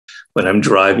when I'm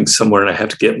driving somewhere and I have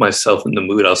to get myself in the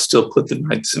mood, I'll still put the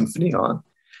Ninth Symphony on.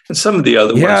 And some of the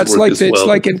other ones work as well. It's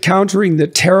like encountering the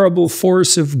terrible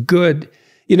force of good.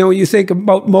 You know, you think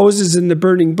about Moses in the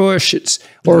burning bush,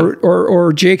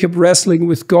 or Jacob wrestling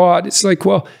with God. It's like,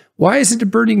 well, why is it a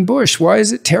burning bush? Why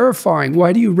is it terrifying?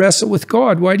 Why do you wrestle with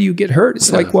God? Why do you get hurt?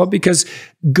 It's like, well, because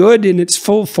good in its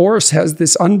full force has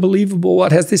this unbelievable,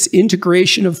 it has this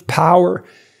integration of power.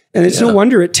 And it's no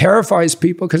wonder it terrifies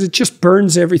people, because it just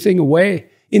burns everything away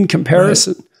in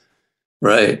comparison.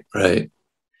 Right.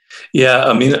 Yeah,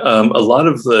 I mean, a lot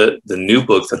of the new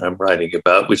book that I'm writing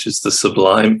about, which is the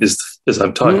Sublime, as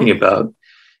I'm talking about,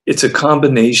 it's a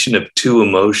combination of two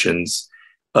emotions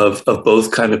of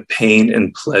both kind of pain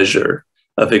and pleasure,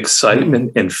 of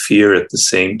excitement and fear at the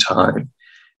same time.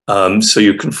 So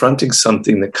you're confronting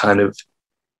something that kind of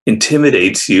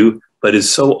intimidates you, but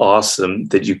is so awesome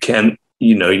that you can't,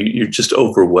 you're just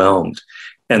overwhelmed.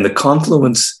 And the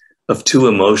confluence of two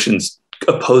emotions,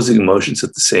 opposing emotions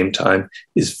at the same time,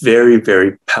 is very,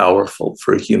 very powerful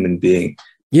for a human being.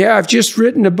 Yeah, I've just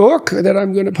written a book that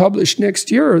I'm going to publish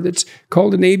next year that's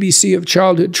called An ABC of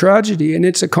Childhood Tragedy, and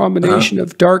it's a combination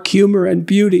of dark humor and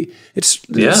beauty. It's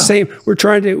the same.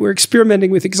 We're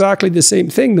experimenting with exactly the same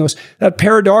thing, that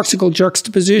paradoxical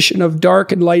juxtaposition of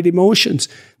dark and light emotions.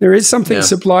 There is something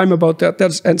sublime about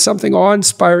that, and something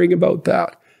awe-inspiring about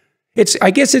that.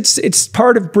 I guess it's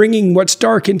part of bringing what's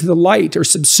dark into the light, or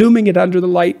subsuming it under the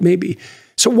light, maybe.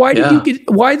 So why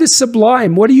the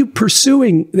Sublime? What are you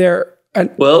pursuing there? And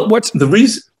what's the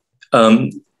reason?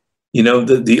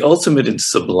 The ultimate in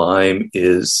Sublime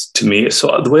is, to me,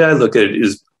 so the way I look at it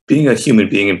is, being a human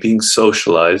being and being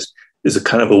socialized is a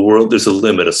kind of a world. There's a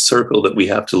limit, a circle that we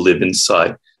have to live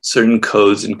inside, certain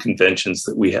codes and conventions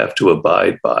that we have to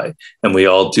abide by, and we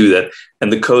all do that.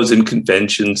 And the codes and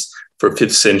conventions for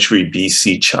 5th century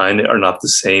BC China are not the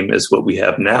same as what we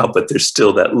have now, but there's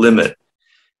still that limit.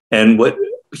 And what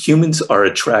humans are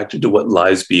attracted to what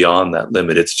lies beyond that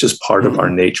limit. It's just part of our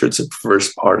nature. It's a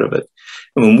first part of it.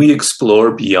 And when we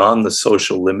explore beyond the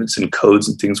social limits and codes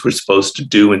and things we're supposed to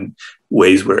do and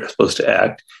ways we're supposed to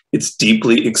act, it's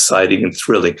deeply exciting and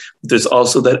thrilling. But there's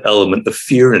also that element of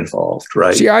fear involved,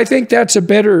 right? See, I think that's a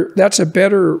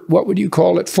better, what would you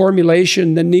call it,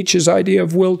 formulation than Nietzsche's idea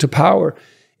of will to power,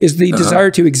 is the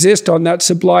desire to exist on that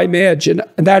sublime edge. And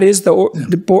that is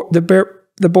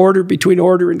the border between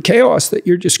order and chaos that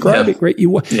you're describing, right? You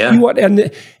want, and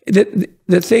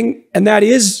the thing, and that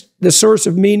is the source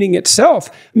of meaning itself.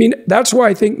 I mean, that's why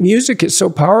I think music is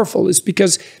so powerful, is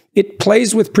because it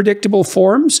plays with predictable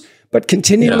forms, but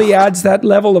continually adds that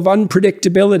level of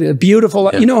unpredictability, beautiful.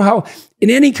 You know how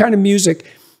in any kind of music,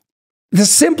 the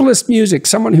simplest music,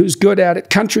 someone who's good at it,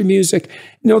 country music,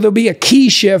 there'll be a key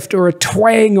shift or a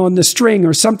twang on the string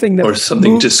or something that, or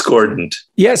something discordant.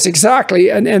 Yes, exactly,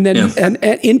 and then and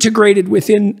integrated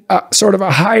within sort of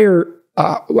a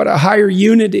higher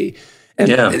unity, and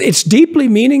it's deeply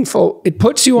meaningful. It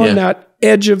puts you on that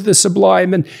edge of the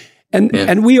sublime,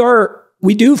 and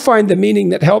we do find the meaning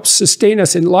that helps sustain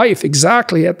us in life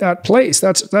exactly at that place.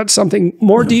 That's something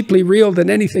more deeply real than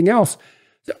anything else.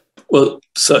 Well,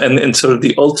 so and sort of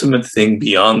the ultimate thing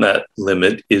beyond that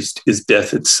limit is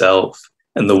death itself.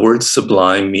 And the word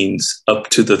sublime means up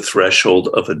to the threshold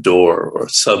of a door, or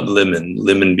sublimen,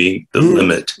 limen being the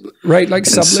limit. Right, like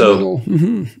and subliminal.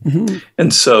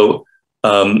 And so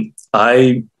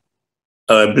I've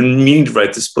been meaning to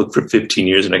write this book for 15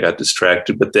 years, and I got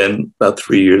distracted. But then about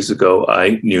 3 years ago,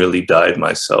 I nearly died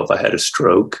myself. I had a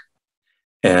stroke.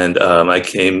 And I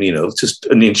came, just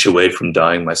an inch away from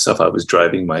dying myself. I was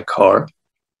driving my car.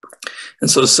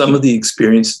 And so some of the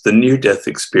experience, the near-death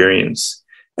experience,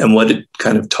 and what it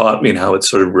kind of taught me, and how it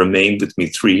sort of remained with me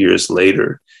 3 years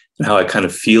later, and how I kind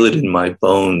of feel it in my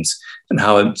bones, and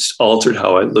how it's altered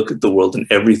how I look at the world and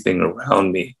everything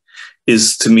around me,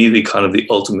 is to me the kind of the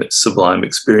ultimate sublime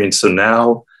experience. So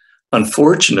now,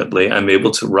 unfortunately, I'm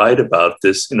able to write about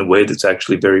this in a way that's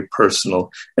actually very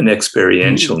personal and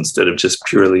experiential instead of just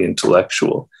purely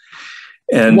intellectual.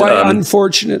 And why,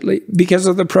 unfortunately? Because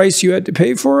of the price you had to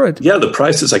pay for it? Yeah, the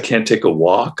price is I can't take a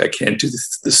walk. I can't do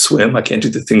the swim. I can't do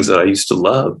the things that I used to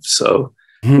love. So,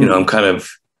 I'm kind of,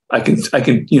 I can,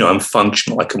 I'm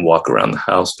functional. I can walk around the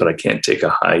house, but I can't take a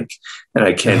hike, and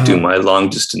I can't do my long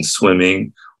distance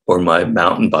swimming or my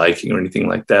mountain biking or anything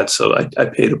like that. So I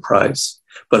paid a price.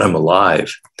 But I'm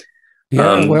alive.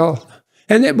 Yeah, well,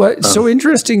 and it was so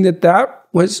interesting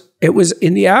it was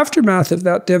in the aftermath of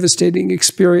that devastating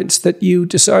experience that you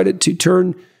decided to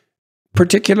turn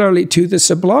particularly to the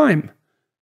sublime.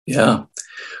 Yeah.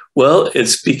 Well,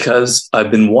 it's because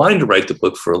I've been wanting to write the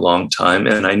book for a long time,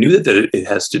 and I knew that it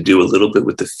has to do a little bit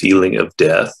with the feeling of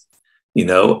death, you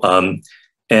know,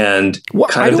 and well,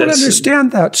 kind I of don't that's,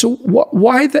 understand that. So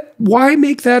why that? Why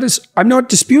make that as? I'm not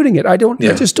disputing it. I don't.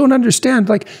 yeah, I just don't understand.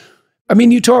 Like, I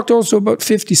mean, you talked also about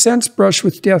 50 Cent's brush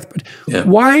with death, but yeah.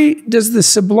 why does the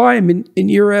sublime, in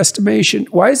your estimation,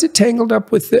 why is it tangled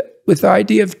up with the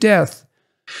idea of death?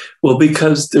 Well,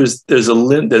 because there's a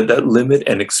limit, that limit,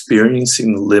 and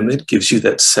experiencing the limit gives you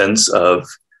that sense of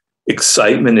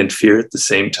excitement and fear at the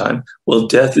same time. Well,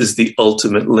 death is the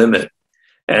ultimate limit.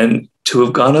 And to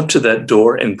have gone up to that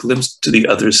door and glimpsed to the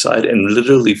other side and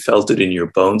literally felt it in your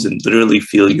bones and literally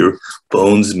feel your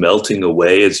bones melting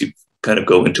away as you kind of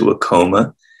go into a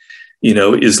coma, you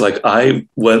know, is like, I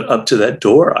went up to that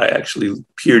door. I actually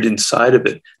peered inside of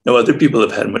it. Now, other people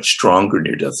have had much stronger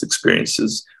near-death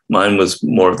experiences. Mine was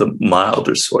more of the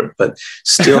milder sort, but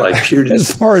still, I peered in.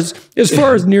 as far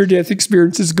as near-death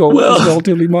experiences go, Well, it's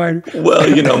relatively minor. Well,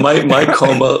 you know, my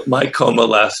coma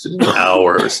lasted an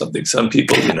hour or something. Some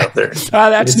people, you know,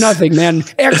 that's nothing, man.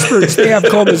 Experts, they have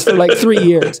comas for like 3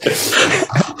 years.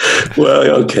 Well,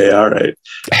 okay, all right.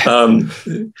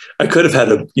 I could have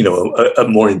had a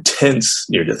more intense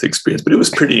near-death experience, but it was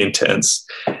pretty intense.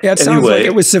 Yeah, it sounds like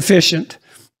it was sufficient.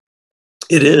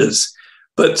 It is,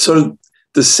 but sort of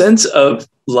the sense of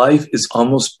life is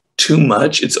almost too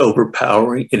much. It's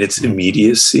overpowering in its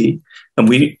immediacy, and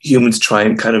we humans try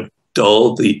and kind of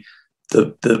dull the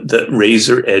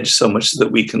razor edge so much so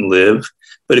that we can live.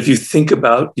 But if you think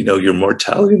about, you know, your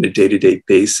mortality on a day-to-day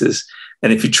basis,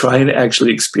 and if you try and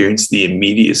actually experience the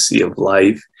immediacy of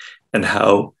life and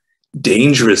how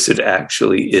dangerous it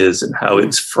actually is, and how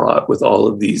it's fraught with all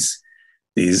of these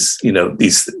things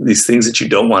that you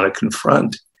don't want to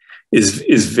confront,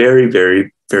 is very,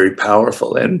 very, very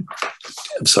powerful. And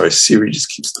I'm sorry, Siri just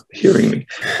keeps hearing me.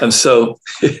 I'm so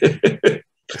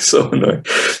annoying.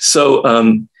 So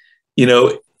you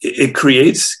know, it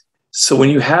creates. So when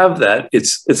you have that,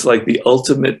 it's like the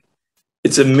ultimate.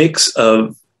 It's a mix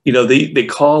of, you know, they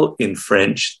call in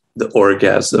French the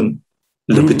orgasm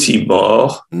le petit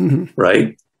mort,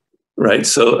 right? Right.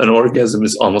 So an orgasm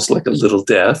is almost like a little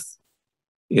death,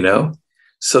 you know.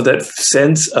 So that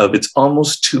sense of it's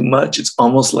almost too much. It's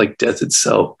almost like death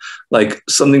itself. Like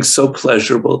something so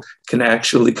pleasurable can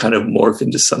actually kind of morph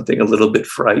into something a little bit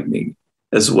frightening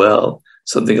as well.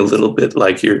 Something a little bit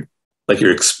like you're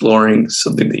exploring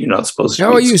something that you're not supposed to be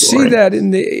exploring. You see that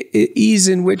in the ease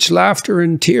in which laughter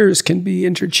and tears can be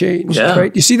interchanged,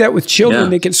 right? You see that with children.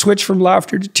 They can switch from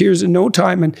laughter to tears in no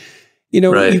time. And, you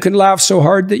know, you can laugh so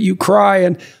hard that you cry.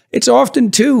 And it's often,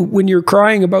 too, when you're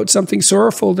crying about something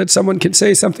sorrowful that someone can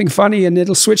say something funny and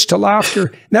it'll switch to laughter.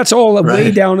 And that's all way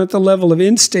down at the level of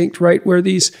instinct, right? Where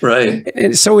these, and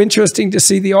it's so interesting to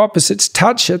see the opposites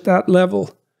touch at that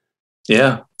level.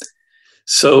 Yeah.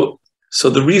 So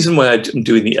the reason why I'm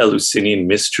doing the Eleusinian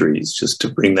mysteries, just to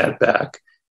bring that back,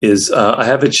 is I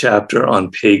have a chapter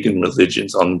on pagan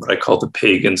religions, on what I call the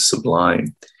pagan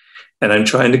sublime. And I'm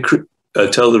trying to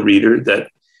tell the reader that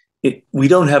we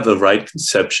don't have a right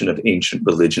conception of ancient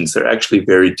religions. They're actually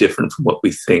very different from what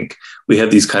we think. We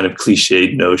have these kind of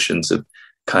cliched notions of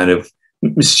kind of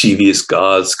mischievous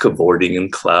gods cavorting in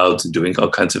clouds and doing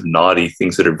all kinds of naughty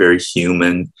things that are very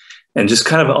human, and just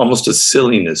kind of almost a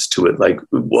silliness to it, like,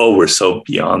 whoa, we're so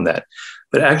beyond that.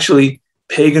 But actually,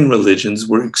 pagan religions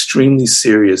were extremely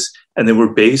serious, and they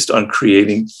were based on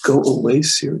creating, go away,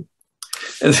 Siri.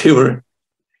 And they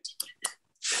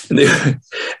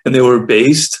were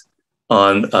based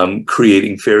on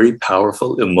creating very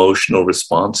powerful emotional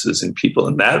responses in people.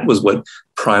 And that was what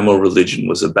primal religion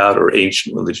was about, or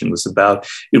ancient religion was about.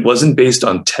 It wasn't based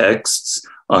on texts,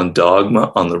 on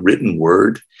dogma, on the written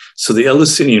word. So the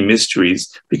Eleusinian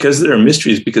mysteries, because they're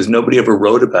mysteries, because nobody ever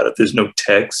wrote about it, there's no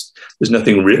text, there's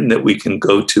nothing written that we can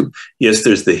go to. Yes,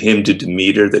 there's the hymn to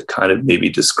Demeter that kind of maybe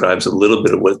describes a little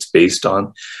bit of what it's based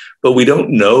on, but we don't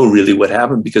know really what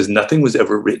happened because nothing was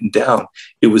ever written down.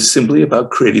 It was simply about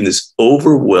creating this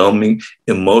overwhelming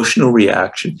emotional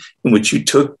reaction in which you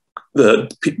took the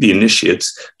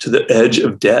initiates to the edge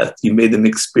of death. You made them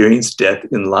experience death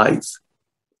in life,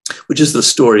 which is the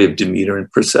story of Demeter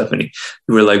and Persephone.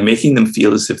 You were like making them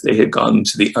feel as if they had gone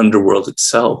into the underworld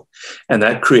itself. And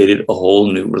that created a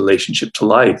whole new relationship to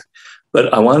life.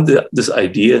 But I wanted this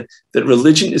idea that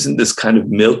religion isn't this kind of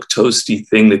milquetoasty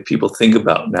thing that people think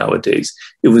about nowadays.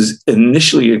 It was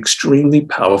initially an extremely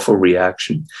powerful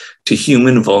reaction to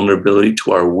human vulnerability,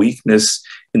 to our weakness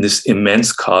in this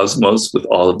immense cosmos with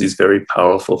all of these very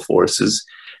powerful forces.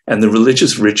 And the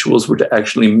religious rituals were to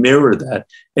actually mirror that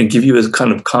and give you a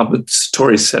kind of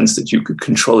compensatory sense that you could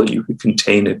control it, you could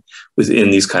contain it within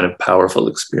these kind of powerful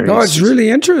experiences. No, it's really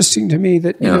interesting to me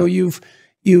that, you know, you've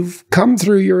come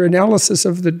through your analysis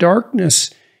of the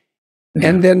darkness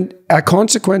And then a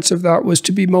consequence of that was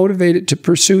to be motivated to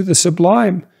pursue the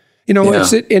sublime. You know,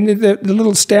 it's in the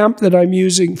little stamp that I'm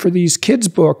using for these kids'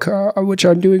 book, which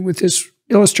I'm doing with this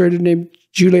illustrator named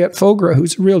Juliette Fogra,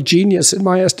 who's a real genius in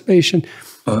my estimation.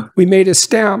 We made a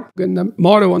stamp, and the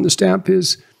motto on the stamp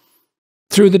is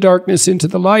 "Through the darkness into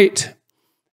the light."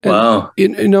 And, wow.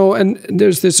 You know, and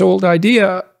there's this old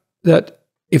idea that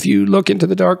if you look into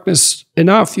the darkness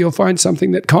enough, you'll find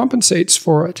something that compensates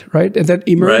for it, right? And that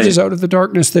emerges out of the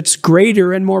darkness that's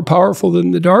greater and more powerful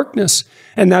than the darkness.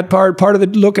 And that part of the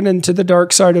looking into the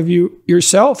dark side of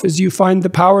yourself is you find the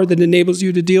power that enables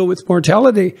you to deal with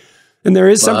mortality. And there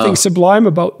is something sublime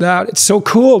about that. It's so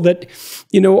cool that,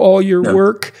 you know, all your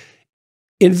work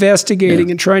investigating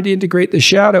and trying to integrate the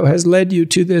shadow has led you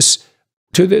to this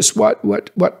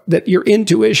that your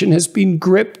intuition has been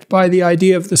gripped by the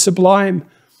idea of the sublime.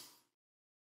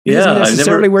 It isn't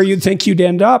necessarily where you'd think you'd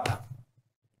end up.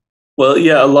 Well,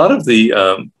 yeah, a lot of the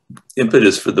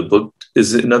impetus for the book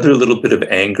is another little bit of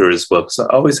anger as well, because I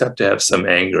always have to have some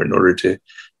anger in order to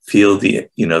feel the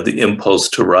impulse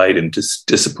to write and to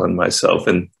discipline myself.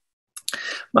 And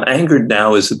my anger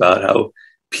now is about how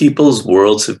people's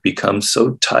worlds have become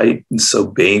so tight and so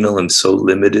banal and so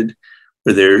limited,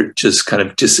 where they're just kind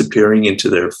of disappearing into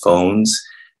their phones,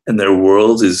 and their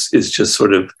world is just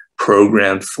sort of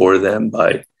programmed for them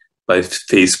by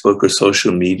Facebook or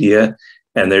social media,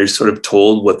 and they're sort of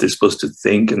told what they're supposed to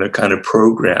think, and they're kind of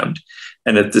programmed.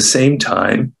 And at the same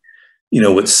time, you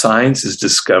know, what science is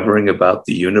discovering about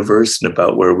the universe and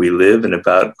about where we live and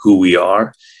about who we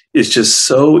are is just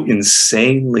so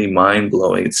insanely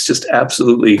mind-blowing. It's just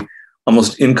absolutely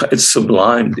it's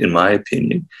sublime, in my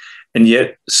opinion. And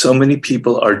yet so many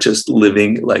people are just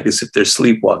living like as if they're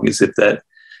sleepwalking, as if that,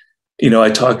 you know, I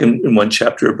talk in one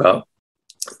chapter about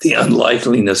the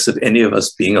unlikeliness of any of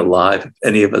us being alive,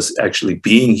 any of us actually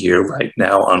being here right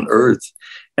now on Earth,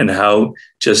 and how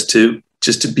just to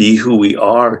be who we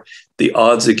are, the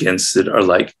odds against it are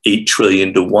like 8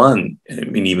 trillion to 1. I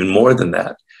mean, even more than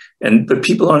that. But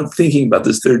people aren't thinking about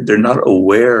this. They're not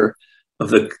aware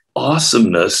of the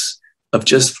awesomeness of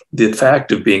just the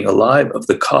fact of being alive, of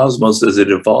the cosmos as it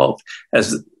evolved,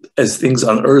 as things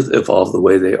on Earth evolve the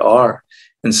way they are.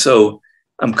 And so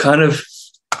I'm kind of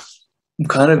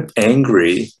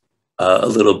angry a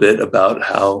little bit about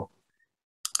how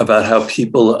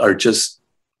people are just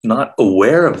not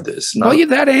aware of this.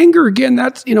 That anger again.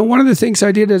 That's, you know, one of the things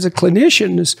I did as a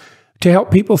clinician is to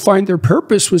help people find their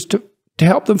purpose was to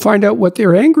help them find out what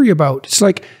they're angry about. It's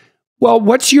like, well,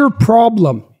 what's your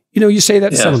problem? You know, you say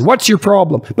that to someone, what's your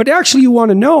problem? But actually you want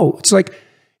to know. It's like,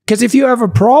 because if you have a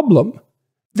problem,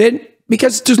 then,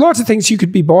 because there's lots of things you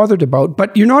could be bothered about,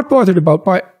 but you're not bothered about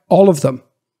by all of them.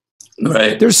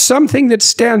 Right. There's something that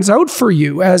stands out for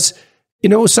you as, you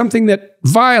know, something that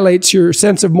violates your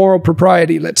sense of moral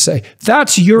propriety, let's say.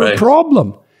 That's your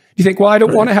problem. You think, well, I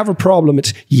don't want to have a problem.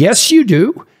 It's, yes, you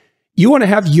do. You want to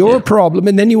have your problem,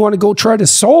 and then you want to go try to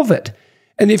solve it.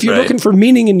 And if you're looking for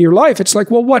meaning in your life, it's like,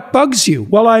 well, what bugs you?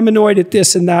 Well, I'm annoyed at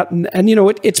this and that. And you know,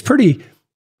 it's pretty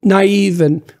naive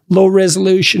and low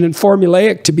resolution and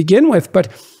formulaic to begin with, but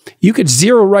you could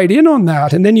zero right in on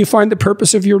that. And then you find the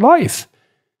purpose of your life.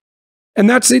 And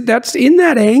that's it. That's in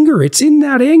that anger. It's in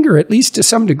that anger, at least to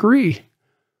some degree.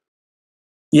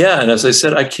 Yeah. And as I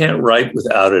said, I can't write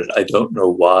without it. I don't know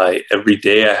why. Every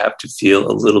day I have to feel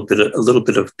a little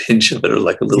bit of pinch of it, or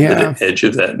like a little bit of edge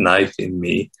of that knife in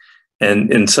me.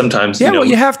 And sometimes, you know, well,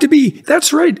 you have to be,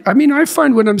 that's right. I mean, I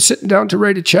find when I'm sitting down to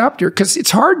write a chapter, because it's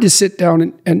hard to sit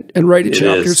down and write a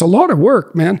chapter. It's a lot of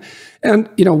work, man. And,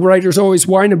 you know, writers always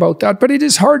whine about that, but it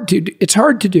is hard to do. It's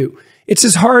hard to do. It's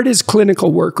as hard as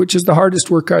clinical work, which is the hardest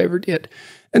work I ever did.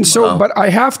 And so, but I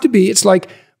have to be, it's like,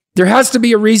 there has to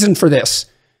be a reason for this,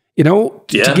 you know,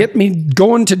 to get me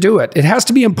going to do it. It has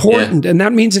to be important. And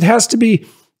that means it has to be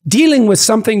dealing with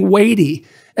something weighty.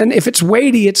 And if it's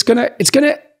weighty, it's going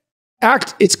to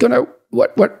act, it's going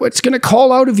to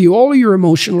call out of you all of your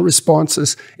emotional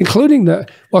responses, including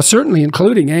certainly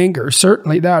including anger.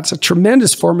 Certainly that's a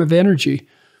tremendous form of energy.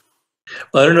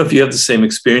 Well, I don't know if you have the same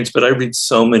experience, but I read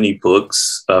so many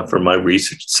books for my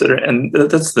research, et cetera. And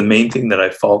that's the main thing that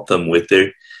I fault them with.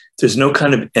 There's no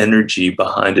kind of energy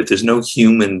behind it. There's no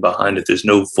human behind it. There's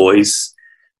no voice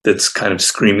that's kind of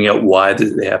screaming out why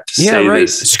they have to say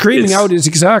this. Screaming out is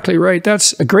exactly right.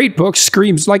 That's a great book,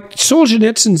 Screams. Like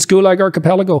Solzhenitsyn's Gulag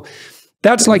Archipelago.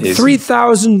 That's like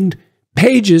 3,000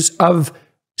 pages of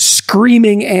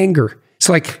screaming anger. It's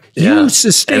like you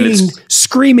sustained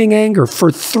screaming anger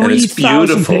for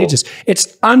 3,000 pages.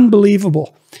 It's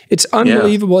unbelievable. It's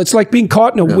unbelievable. It's like being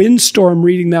caught in a windstorm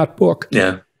reading that book.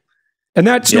 Yeah. And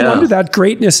that's no wonder that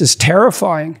greatness is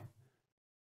terrifying.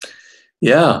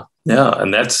 Yeah, yeah,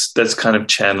 and that's kind of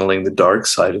channeling the dark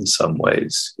side in some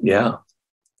ways. Yeah,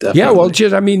 definitely. Yeah, well,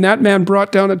 just, I mean, that man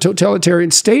brought down a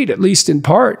totalitarian state, at least in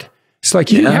part. It's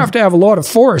like you have to have a lot of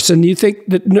force, and you think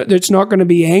that it's not going to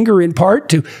be anger in part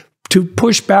to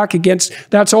push back against.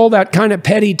 That's all that kind of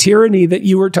petty tyranny that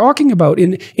you were talking about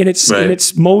in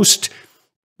its most,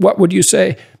 what would you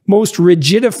say, most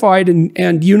rigidified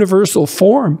and universal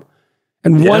form.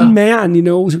 And one man, you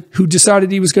know, who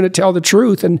decided he was going to tell the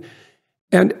truth and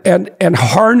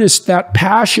harnessed that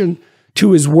passion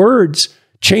to his words,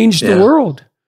 changed the world.